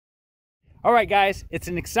All right, guys, it's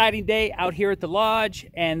an exciting day out here at the lodge,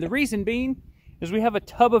 and the reason being is we have a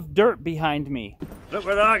tub of dirt behind me. Look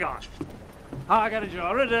what I got. I got a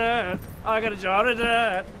jar of dirt. I got a jar of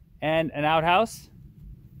dirt. And an outhouse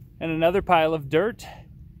and another pile of dirt.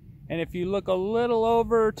 And if you look a little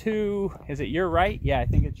over to, is it your right? Yeah, I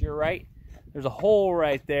think it's your right. There's a hole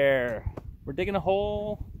right there. We're digging a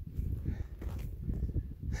hole.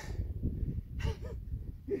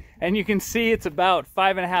 And you can see it's about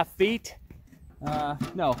 5.5 feet.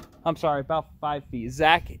 No, I'm sorry, about 5 feet.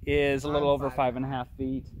 Zach is a little over 5.5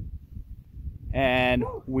 feet. And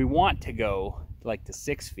we want to go like to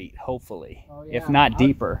 6 feet, hopefully, if not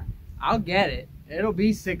deeper. I'll get it. It'll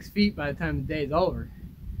be 6 feet by the time the day's over.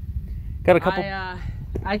 Got a couple.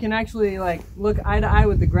 I can actually like look eye to eye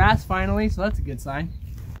with the grass finally, so that's a good sign.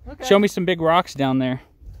 Okay. Show me some big rocks down there.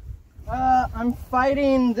 I'm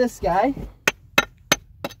fighting this guy.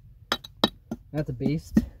 That's a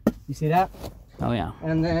beast. You see that? Oh yeah.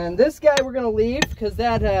 And then this guy we're gonna leave because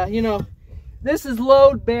that, you know, this is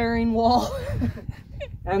load-bearing wall.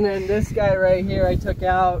 And then this guy right here I took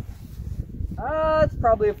out. It's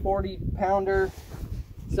probably a 40-pounder.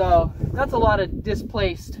 So that's a lot of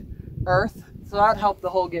displaced earth. So that helped the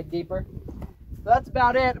hole get deeper. So that's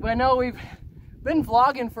about it. I know we've been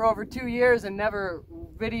vlogging for over 2 years and never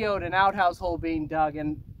videoed an outhouse hole being dug,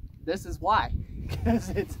 and this is why. Because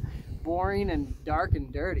it's boring and dark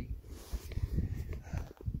and dirty.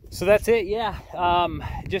 So that's it, yeah.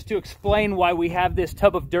 Just to explain why we have this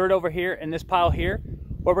tub of dirt over here and this pile here,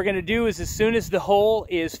 what we're gonna do is as soon as the hole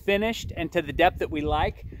is finished and to the depth that we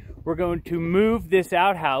like, we're going to move this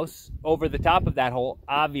outhouse over the top of that hole,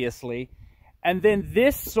 obviously. And then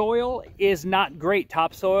this soil is not great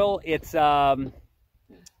topsoil. It's, yeah,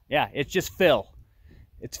 it's just fill.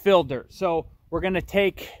 It's fill dirt. So we're gonna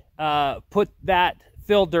take, put that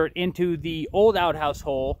fill dirt into the old outhouse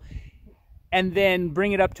hole and then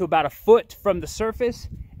bring it up to about 1 foot from the surface,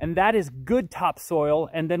 and that is good topsoil,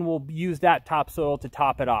 and then we'll use that topsoil to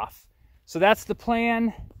top it off. So that's the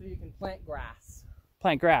plan. So you can plant grass.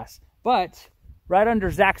 Plant grass. But right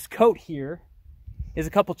under Zach's coat here is a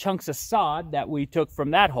couple chunks of sod that we took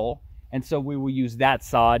from that hole, and so we will use that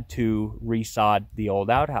sod to resod the old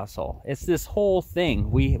outhouse hole. It's this whole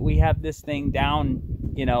thing. We have this thing down,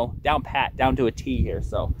 you know, down pat, down to a T here.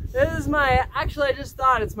 So this is my, actually I just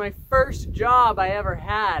thought it's my first job I ever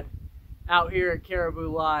had out here at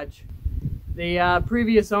Caribou Lodge. The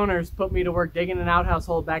previous owners put me to work digging an outhouse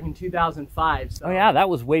hole back in 2005. So oh yeah, that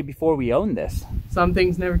was way before we owned this. Some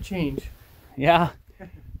things never change. Yeah.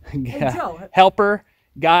 Hey, Joe. Helper,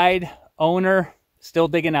 guide, owner, still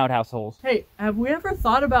digging outhouse holes. Hey, have we ever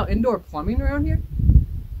thought about indoor plumbing around here?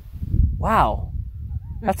 Wow,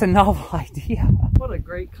 that's a novel idea. What a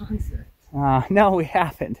great concept. No, we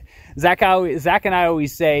haven't. Zach and I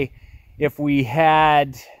always say, if we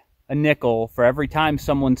had a nickel for every time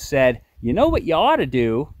someone said, you know what you ought to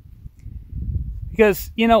do?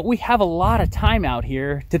 Because, you know, we have a lot of time out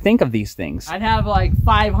here to think of these things. I'd have like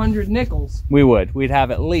 500 nickels. We would. We'd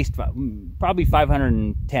have at least probably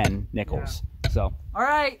 510 nickels. Yeah. So. All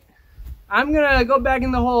right. I'm going to go back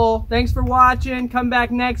in the hole. Thanks for watching. Come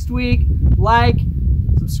back next week. Like,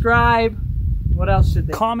 subscribe. What else should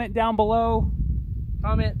they? Comment down below.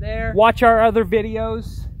 Comment there. Watch our other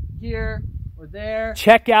videos. Here or there.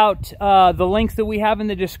 Check out the links that we have in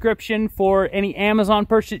the description for any Amazon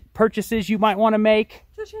purchases you might want to make.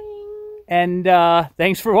 Cha-ching. And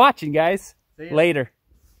thanks for watching, guys. Later.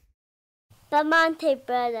 Bramante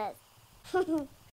Brothers.